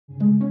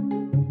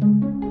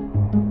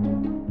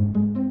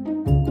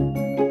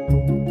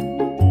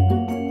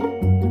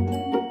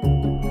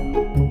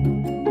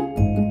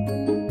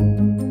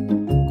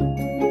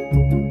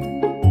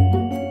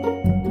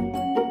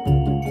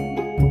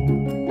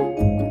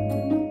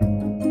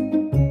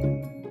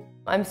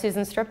I'm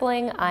Susan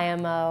Stripling. I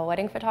am a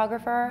wedding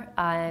photographer.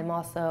 I'm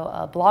also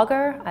a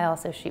blogger. I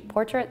also shoot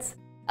portraits.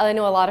 I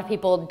know a lot of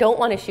people don't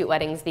want to shoot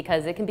weddings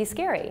because it can be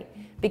scary,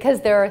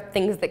 because there are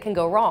things that can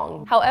go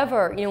wrong.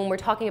 However, when we're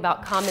talking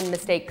about common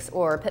mistakes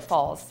or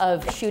pitfalls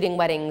of shooting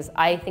weddings,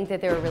 I think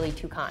that there are really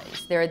two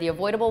kinds. There are the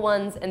avoidable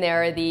ones and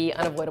there are the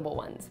unavoidable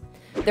ones.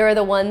 There are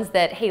the ones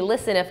that, hey,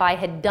 listen, if I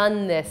had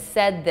done this,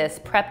 said this,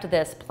 prepped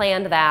this,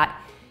 planned that,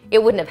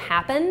 it wouldn't have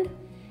happened.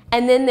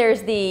 And then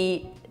there's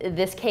the,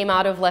 this came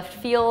out of left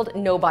field,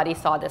 nobody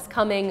saw this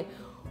coming,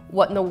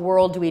 what in the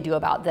world do we do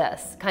about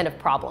this kind of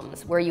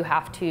problems, where you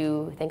have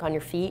to think on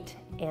your feet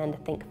and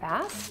think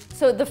fast.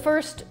 So the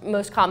first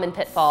most common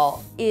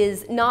pitfall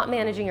is not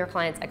managing your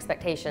client's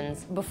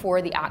expectations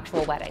before the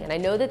actual wedding. And I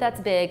know that that's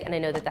big and I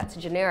know that that's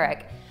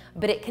generic,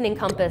 but it can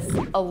encompass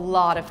a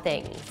lot of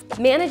things.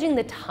 Managing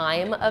the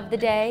time of the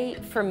day,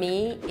 for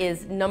me,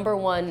 is number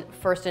one,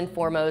 first and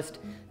foremost,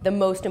 the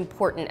most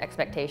important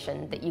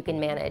expectation that you can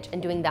manage.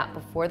 And doing that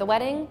before the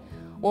wedding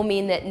will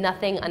mean that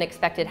nothing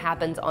unexpected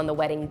happens on the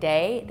wedding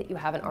day that you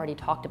haven't already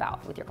talked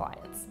about with your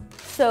clients.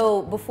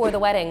 So before the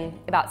wedding,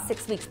 about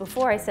 6 weeks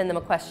before, I send them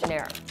a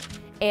questionnaire.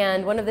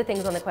 And one of the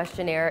things on the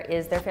questionnaire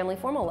is their family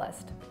formal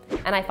list.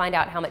 And I find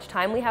out how much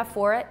time we have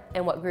for it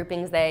and what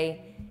groupings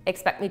they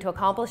expect me to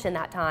accomplish in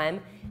that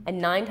time.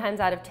 And 9 times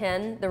out of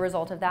 10, the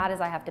result of that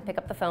is I have to pick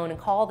up the phone and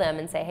call them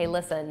and say, hey,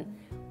 listen,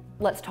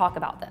 let's talk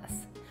about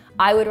this.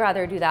 I would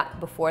rather do that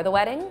before the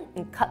wedding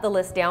and cut the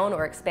list down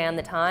or expand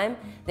the time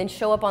than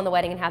show up on the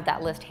wedding and have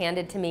that list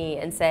handed to me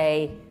and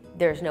say,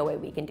 there's no way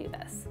we can do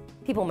this.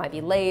 People might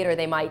be late or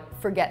they might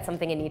forget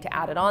something and need to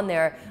add it on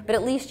there, but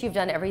at least you've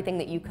done everything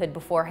that you could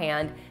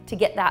beforehand to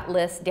get that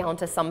list down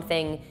to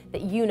something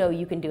that you know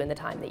you can do in the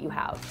time that you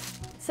have.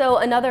 So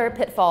another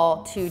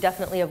pitfall to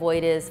definitely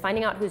avoid is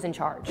finding out who's in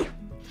charge,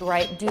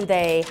 right? Do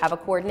they have a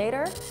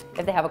coordinator?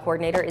 If they have a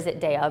coordinator, is it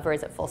day of or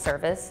is it full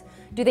service?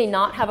 Do they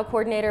not have a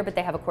coordinator, but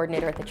they have a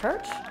coordinator at the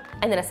church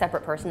and then a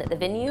separate person at the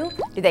venue?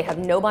 Do they have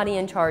nobody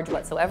in charge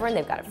whatsoever and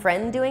they've got a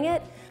friend doing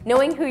it?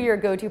 Knowing who your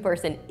go-to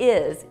person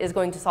is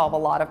going to solve a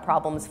lot of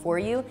problems for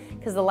you,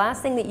 because the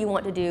last thing that you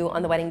want to do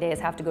on the wedding day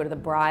is have to go to the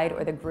bride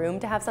or the groom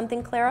to have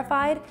something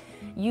clarified.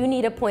 You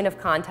need a point of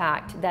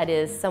contact that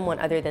is someone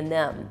other than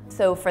them.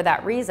 So for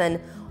that reason,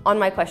 on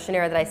my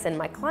questionnaire that I send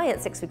my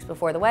clients 6 weeks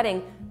before the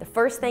wedding, the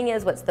first thing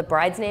is what's the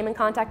bride's name and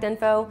contact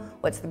info,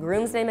 what's the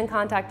groom's name and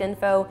contact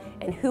info,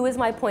 and who is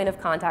my point of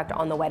contact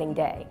on the wedding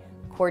day.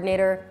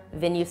 Coordinator,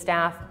 venue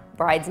staff,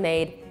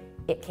 bridesmaid,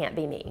 it can't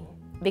be me.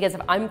 Because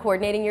if I'm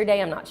coordinating your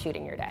day, I'm not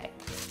shooting your day.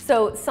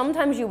 So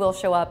sometimes you will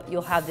show up,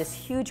 you'll have this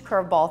huge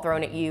curveball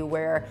thrown at you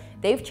where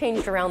they've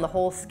changed around the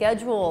whole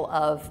schedule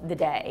of the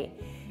day.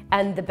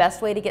 And the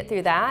best way to get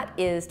through that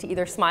is to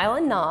either smile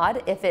and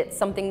nod if it's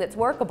something that's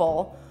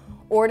workable,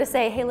 or to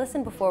say, hey,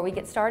 listen, before we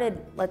get started,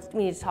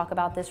 we need to talk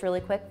about this really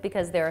quick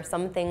because there are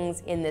some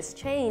things in this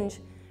change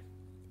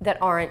that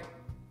aren't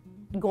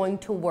going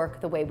to work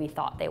the way we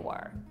thought they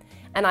were.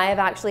 And I have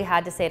actually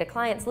had to say to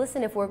clients,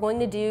 listen, if we're going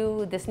to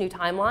do this new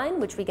timeline,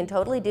 which we can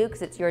totally do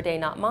because it's your day,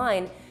 not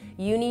mine,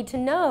 you need to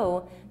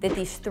know that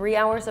these 3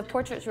 hours of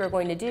portraits we're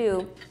going to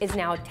do is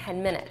now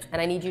 10 minutes.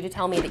 And I need you to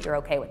tell me that you're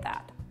okay with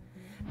that.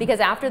 Because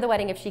after the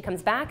wedding, if she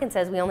comes back and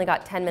says, we only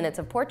got 10 minutes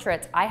of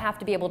portraits, I have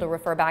to be able to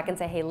refer back and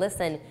say, hey,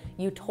 listen,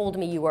 you told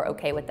me you were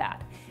okay with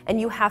that. And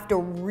you have to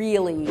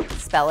really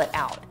spell it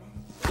out.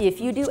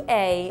 If you do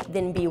A,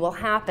 then B will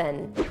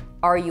happen.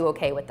 Are you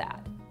okay with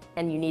that?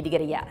 And you need to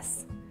get a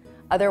yes.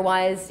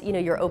 Otherwise,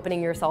 you're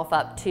opening yourself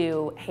up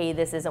to, hey,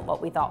 this isn't what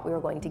we thought we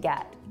were going to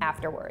get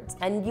afterwards.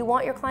 And you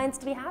want your clients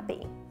to be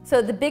happy.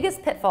 So the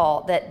biggest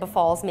pitfall that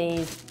befalls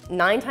me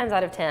 9 times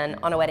out of 10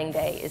 on a wedding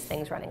day is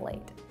things running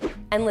late.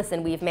 And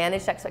listen, we've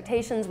managed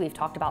expectations, we've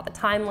talked about the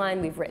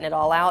timeline, we've written it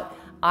all out.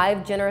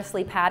 I've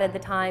generously padded the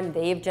time,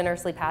 they've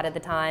generously padded the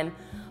time.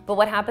 But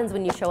what happens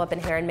when you show up in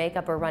hair and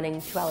makeup or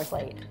running 2 hours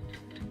late?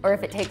 Or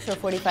if it takes her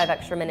 45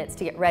 extra minutes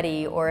to get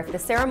ready, or if the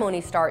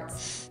ceremony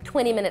starts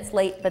 20 minutes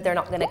late, but they're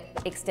not gonna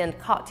extend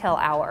cocktail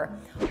hour.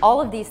 All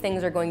of these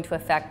things are going to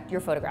affect your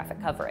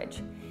photographic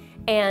coverage.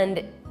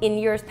 And in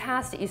years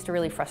past, it used to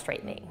really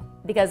frustrate me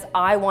because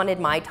I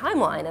wanted my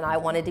timeline and I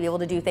wanted to be able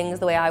to do things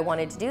the way I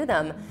wanted to do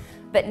them.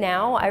 But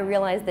now I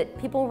realize that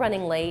people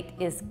running late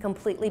is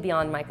completely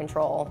beyond my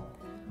control.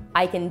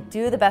 I can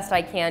do the best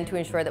I can to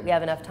ensure that we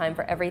have enough time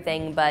for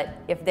everything, but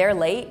if they're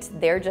late,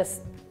 they're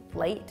just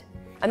late.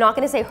 I'm not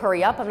gonna say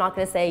hurry up, I'm not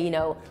gonna say,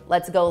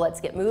 let's go,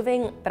 let's get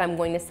moving, but I'm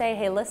going to say,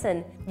 hey,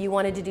 listen, you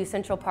wanted to do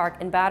Central Park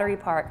and Battery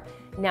Park,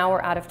 now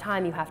we're out of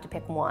time, you have to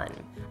pick one.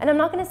 And I'm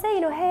not gonna say,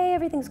 hey,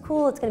 everything's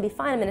cool, it's gonna be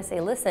fine. I'm gonna say,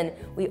 listen,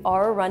 we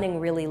are running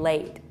really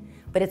late,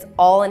 but it's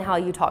all in how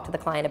you talk to the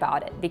client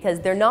about it, because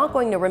they're not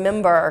going to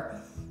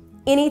remember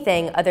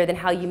anything other than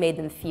how you made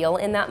them feel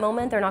in that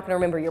moment. They're not gonna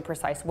remember your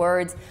precise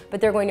words, but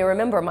they're going to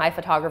remember my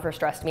photographer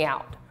stressed me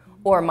out,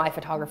 or my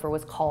photographer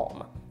was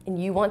calm. And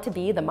you want to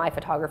be the my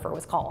photographer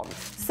was calm.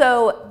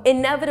 So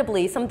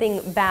inevitably,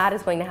 something bad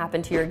is going to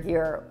happen to your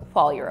gear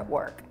while you're at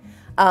work.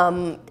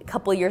 A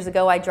couple years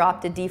ago, I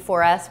dropped a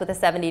D4S with a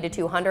 70 to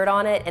 200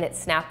 on it, and it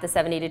snapped the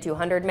 70 to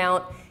 200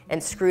 mount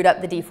and screwed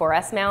up the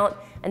D4S mount,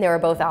 and they were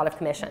both out of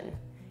commission.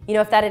 You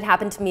know, if that had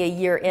happened to me a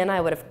year in, I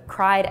would have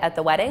cried at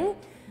the wedding.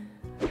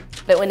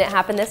 But when it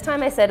happened this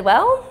time, I said,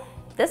 well,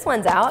 this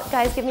one's out.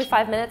 Guys, give me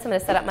 5 minutes. I'm gonna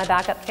set up my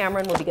backup camera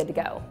and we'll be good to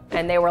go.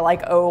 And they were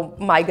like, oh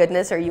my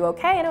goodness, are you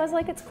okay? And I was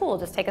like, it's cool,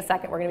 just take a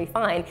second, we're gonna be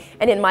fine.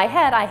 And in my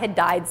head, I had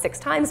died 6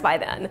 times by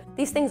then.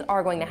 These things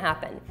are going to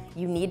happen.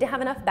 You need to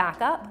have enough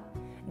backup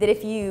that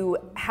if you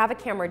have a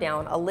camera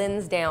down, a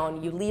lens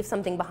down, you leave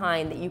something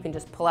behind, that you can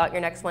just pull out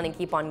your next one and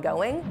keep on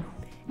going,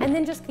 and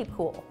then just keep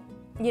cool.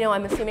 You know,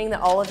 I'm assuming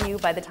that all of you,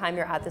 by the time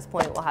you're at this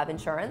point, will have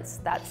insurance.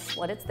 That's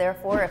what it's there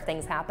for. If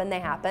things happen, they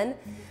happen.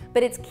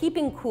 But it's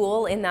keeping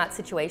cool in that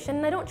situation,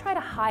 and I don't try to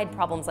hide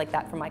problems like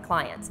that from my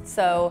clients.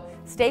 So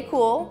stay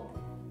cool,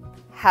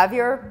 have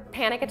your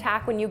panic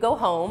attack when you go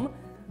home,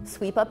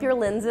 sweep up your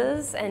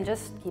lenses, and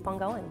just keep on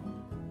going.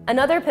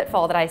 Another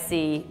pitfall that I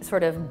see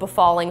sort of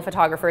befalling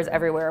photographers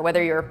everywhere,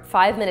 whether you're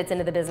 5 minutes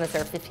into the business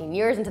or 15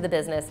 years into the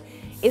business,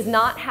 is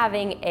not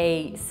having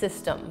a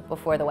system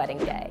before the wedding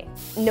day.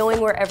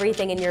 Knowing where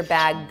everything in your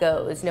bag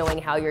goes, knowing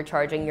how you're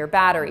charging your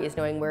batteries,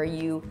 knowing where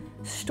you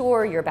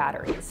store your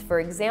batteries.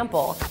 For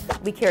example,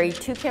 we carry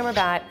 2 camera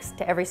bags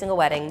to every single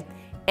wedding,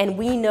 and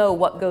we know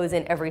what goes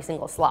in every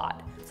single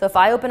slot. So if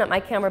I open up my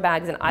camera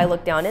bags and I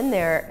look down in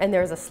there and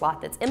there's a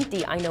slot that's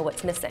empty, I know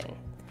what's missing.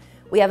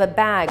 We have a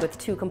bag with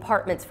 2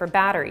 compartments for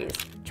batteries,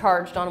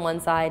 charged on one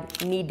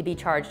side, need to be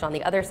charged on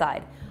the other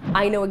side.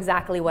 I know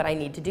exactly what I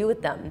need to do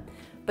with them,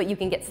 but you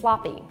can get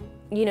sloppy.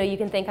 You know, you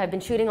can think I've been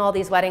shooting all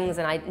these weddings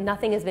and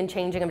nothing has been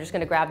changing, I'm just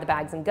gonna grab the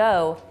bags and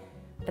go.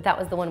 But that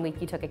was the one week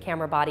you took a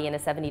camera body and a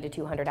 70 to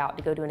 200 out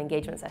to go to an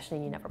engagement session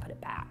and you never put it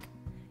back.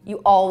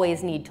 You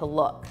always need to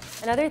look.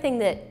 Another thing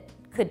that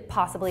could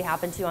possibly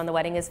happen to you on the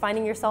wedding is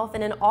finding yourself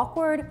in an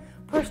awkward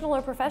personal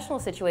or professional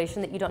situation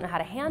that you don't know how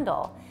to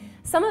handle.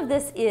 Some of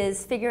this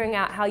is figuring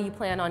out how you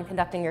plan on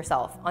conducting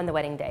yourself on the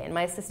wedding day, and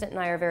my assistant and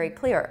I are very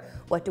clear.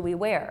 What do we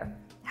wear?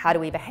 How do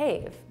we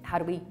behave? How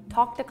do we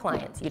talk to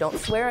clients? You don't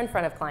swear in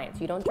front of clients.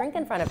 You don't drink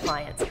in front of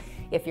clients.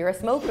 If you're a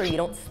smoker, you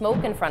don't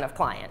smoke in front of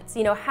clients.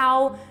 You know,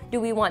 how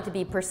do we want to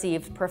be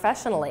perceived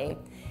professionally?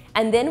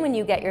 And then when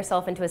you get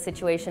yourself into a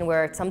situation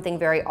where something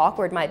very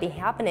awkward might be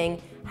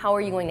happening, how are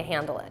you going to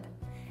handle it?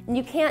 And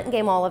you can't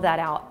game all of that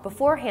out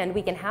beforehand.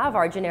 We can have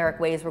our generic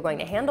ways we're going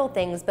to handle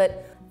things,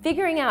 but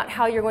figuring out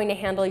how you're going to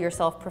handle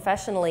yourself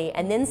professionally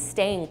and then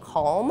staying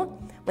calm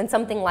when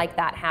something like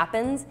that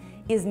happens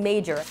is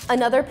major.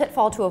 Another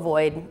pitfall to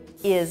avoid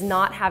is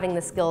not having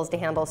the skills to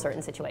handle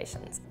certain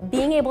situations.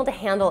 Being able to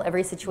handle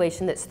every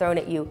situation that's thrown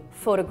at you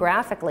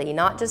photographically,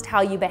 not just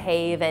how you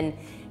behave and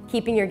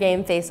keeping your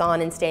game face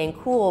on and staying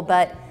cool,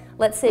 but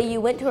let's say you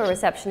went to a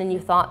reception and you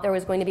thought there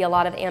was going to be a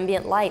lot of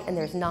ambient light and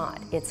there's not.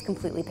 It's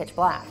completely pitch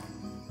black.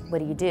 What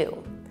do you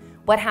do?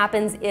 What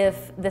happens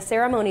if the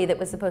ceremony that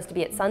was supposed to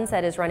be at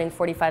sunset is running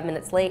 45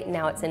 minutes late and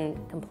now it's in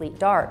complete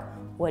dark?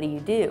 What do you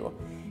do?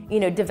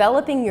 You know,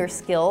 developing your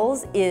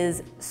skills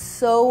is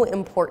so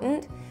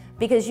important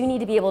because you need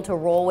to be able to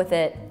roll with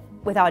it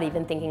without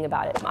even thinking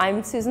about it.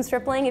 I'm Susan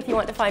Stripling. If you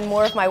want to find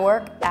more of my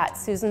work, at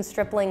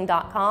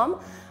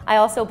susanstripling.com. I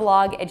also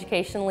blog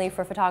educationally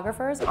for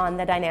photographers on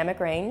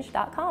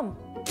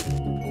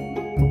thedynamicrange.com.